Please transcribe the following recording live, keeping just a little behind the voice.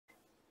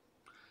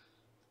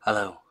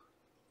Hello,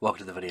 welcome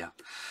to the video.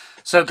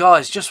 So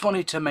guys, just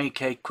wanted to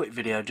make a quick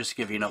video just to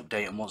give you an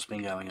update on what's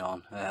been going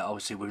on.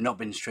 Obviously we've not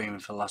been streaming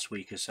for the last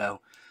week or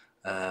so.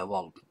 When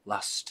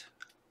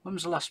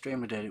was the last stream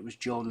we did? It was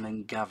Jordan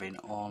and Gavin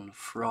on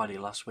Friday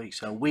last week,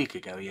 so a week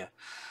ago, yeah.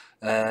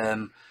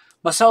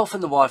 Myself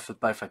and the wife have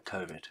both had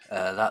COVID.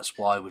 That's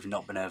why we've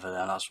not been over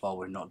there, that's why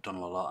we've not done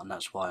a lot, and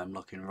that's why I'm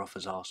looking rough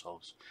as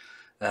arseholes.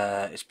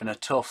 It's been a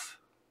tough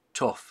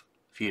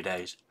few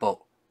days, but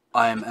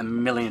I am a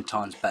million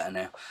times better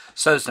now.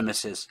 So's the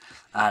missus,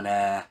 and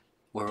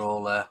we're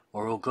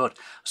all good.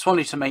 Just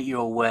wanted to make you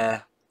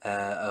aware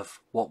of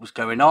what was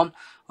going on.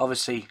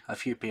 Obviously, a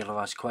few people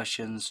have asked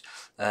questions.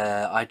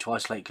 I had to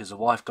isolate because the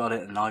wife got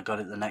it and I got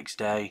it the next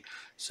day.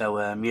 So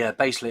yeah,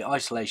 basically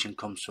isolation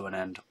comes to an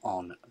end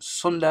on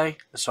Saturday.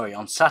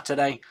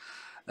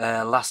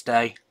 Last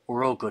day.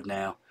 We're all good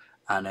now.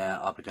 And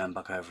I'll be going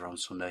back over on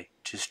Sunday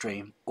to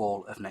stream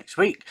all of next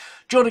week.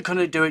 Jordan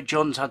couldn't do it.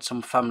 Jordan's had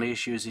some family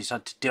issues he's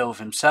had to deal with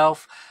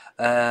himself.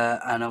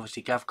 And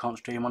obviously Gav can't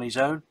stream on his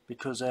own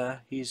because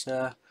he's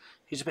a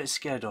bit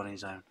scared on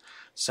his own.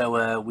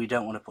 So we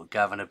don't want to put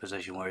Gav in a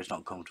position where he's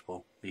not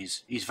comfortable.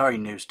 He's very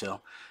new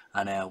still,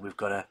 and we've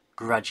got to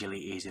gradually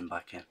ease him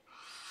back in.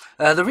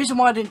 The reason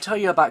why I didn't tell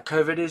you about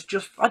COVID is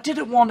just I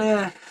didn't want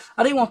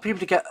people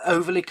to get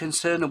overly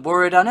concerned and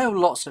worried. I know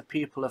lots of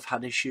people have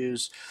had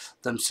issues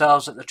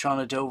themselves that they're trying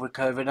to deal with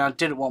COVID, and I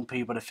didn't want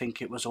people to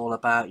think it was all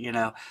about, you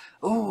know,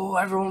 oh,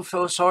 everyone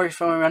feels sorry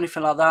for me or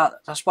anything like that.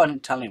 That's why I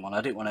didn't tell anyone.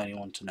 I didn't want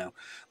anyone to know.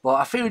 But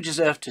I feel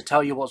deserved to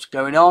tell you what's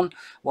going on,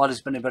 why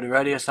there's been a bit of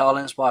radio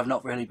silence, why I've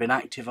not really been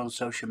active on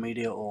social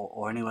media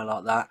or anywhere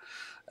like that.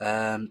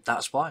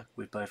 That's why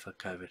we both had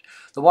COVID.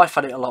 The wife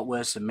had it a lot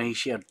worse than me.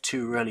 She had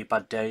 2 really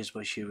bad days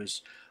where she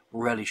was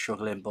really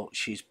struggling, but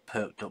she's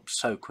perked up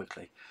so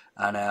quickly.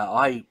 And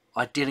I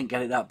didn't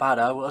get it that bad.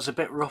 I was a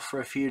bit rough for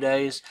a few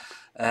days.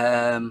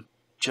 Yeah,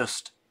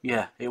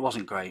 it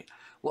wasn't great.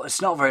 Well,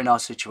 it's not a very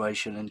nice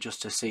situation, and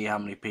just to see how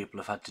many people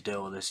have had to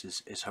deal with this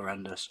is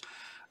horrendous.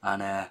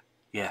 And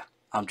yeah,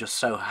 I'm just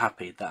so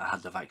happy that I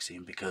had the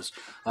vaccine, because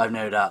I've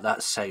no doubt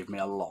that saved me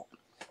a lot.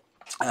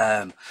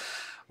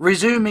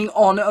 Resuming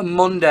on a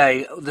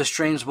Monday, the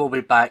streams will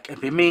be back.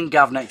 It'll be me and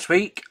Gav next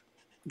week.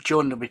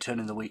 Jordan will be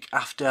turning the week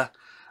after,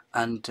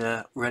 and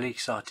really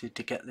excited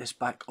to get this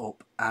back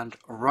up and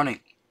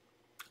running.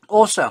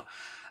 Also,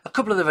 a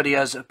couple of the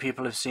videos that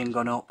people have seen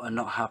gone up and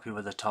not happy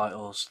with the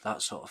titles,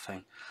 that sort of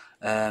thing.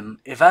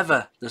 If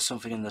ever there's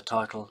something in the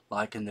title,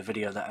 like in the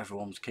video that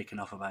everyone was kicking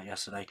off about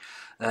yesterday,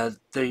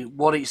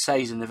 what it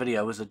says in the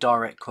video is a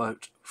direct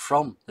quote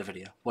from the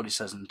video, what it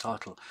says in the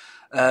title.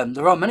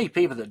 There are many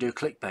people that do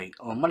clickbait,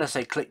 and when I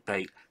say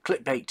clickbait,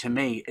 clickbait to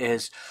me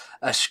is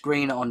a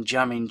screen on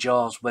jamming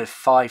jars with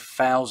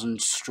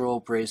 5,000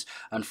 strawberries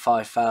and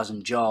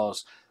 5,000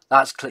 jars.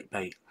 That's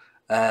clickbait.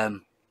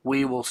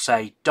 We will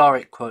say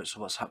direct quotes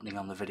of what's happening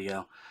on the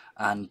video,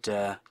 and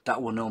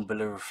that will normally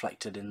be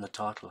reflected in the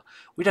title.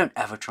 We don't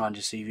ever try and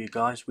deceive you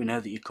guys. We know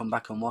that you come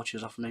back and watch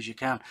as often as you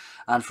can.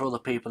 And for all the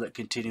people that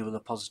continue with the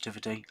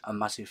positivity, a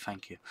massive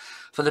thank you.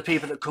 For the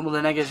people that come with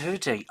the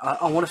negativity,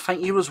 I want to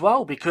thank you as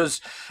well,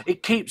 because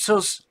it keeps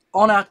us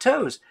on our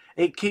toes.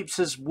 It keeps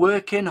us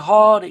working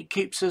hard. It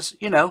keeps us,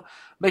 you know,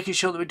 making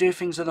sure that we do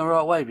things in the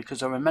right way,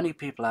 because there are many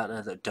people out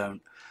there that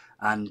don't.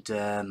 And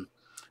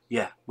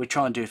yeah, we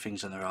try and do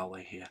things in the right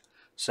way here.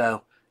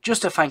 So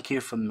just a thank you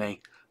from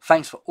me.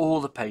 Thanks for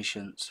all the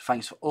patience.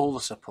 Thanks for all the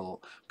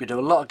support. We're going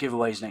to do a lot of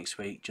giveaways next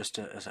week, just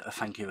as a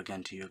thank you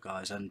again to you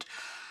guys. And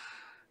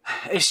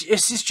it's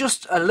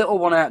just a little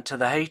one out to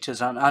the haters.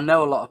 And I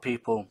know a lot of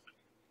people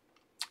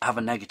have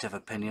a negative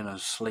opinion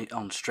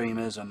on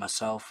streamers and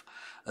myself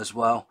as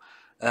well.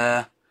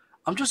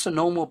 I'm just a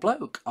normal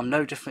bloke. I'm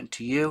no different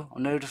to you.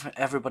 I'm no different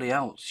to everybody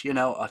else. You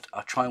know,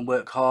 I try and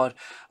work hard.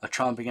 I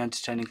try and bring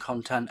entertaining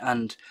content,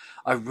 and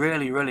I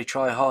really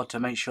try hard to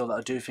make sure that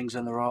I do things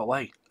in the right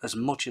way as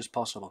much as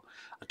possible.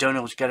 I don't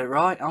always get it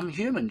right. I'm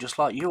human, just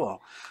like you are.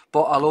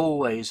 But I'll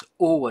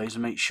always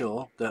make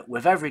sure that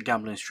with every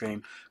gambling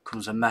stream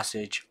comes a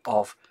message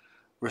of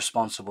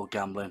responsible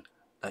gambling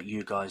that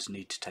you guys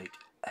need to take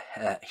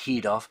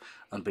heed of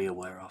and be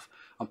aware of.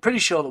 I'm pretty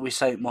sure that we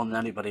say it more than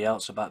anybody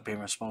else about being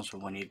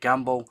responsible when you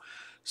gamble.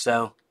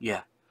 So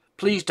yeah,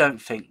 please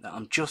don't think that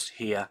I'm just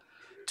here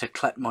to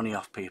collect money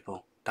off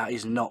people. That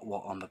is not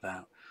what I'm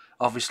about.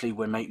 Obviously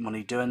we make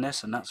money doing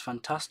this, and that's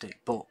fantastic,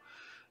 but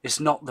it's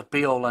not the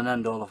be all and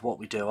end all of what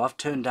we do. I've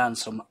turned down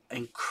some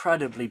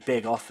incredibly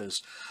big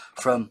offers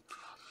from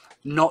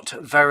not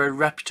very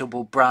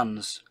reputable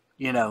brands.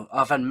 You know,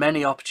 I've had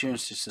many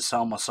opportunities to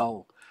sell my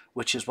soul,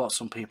 which is what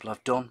some people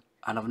have done,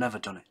 and I've never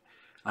done it,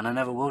 and I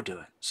never will do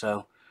it.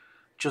 So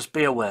just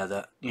be aware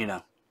that, you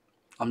know,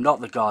 I'm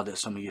not the guy that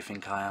some of you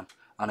think I am,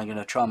 and I'm going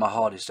to try my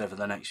hardest over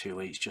the next few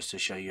weeks just to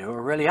show you who I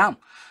really am,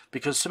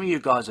 because some of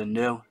you guys are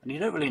new and you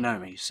don't really know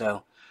me.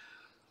 So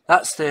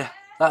that's the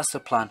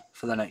plan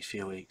for the next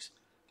few weeks.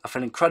 I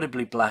feel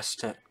incredibly blessed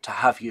to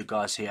have you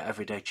guys here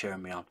every day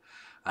cheering me on,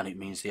 and it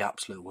means the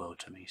absolute world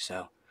to me.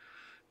 So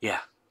yeah,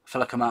 I feel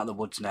like I'm out of the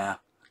woods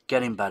now,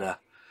 getting better.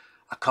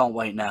 I can't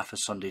wait now for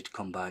Sunday to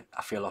come back.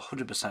 I feel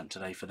 100%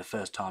 today for the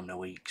first time in a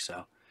week,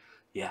 so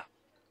yeah.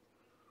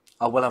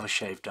 I will have a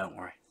shave, don't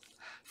worry.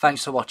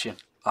 Thanks for watching.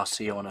 I'll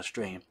see you on a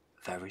stream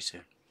very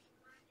soon.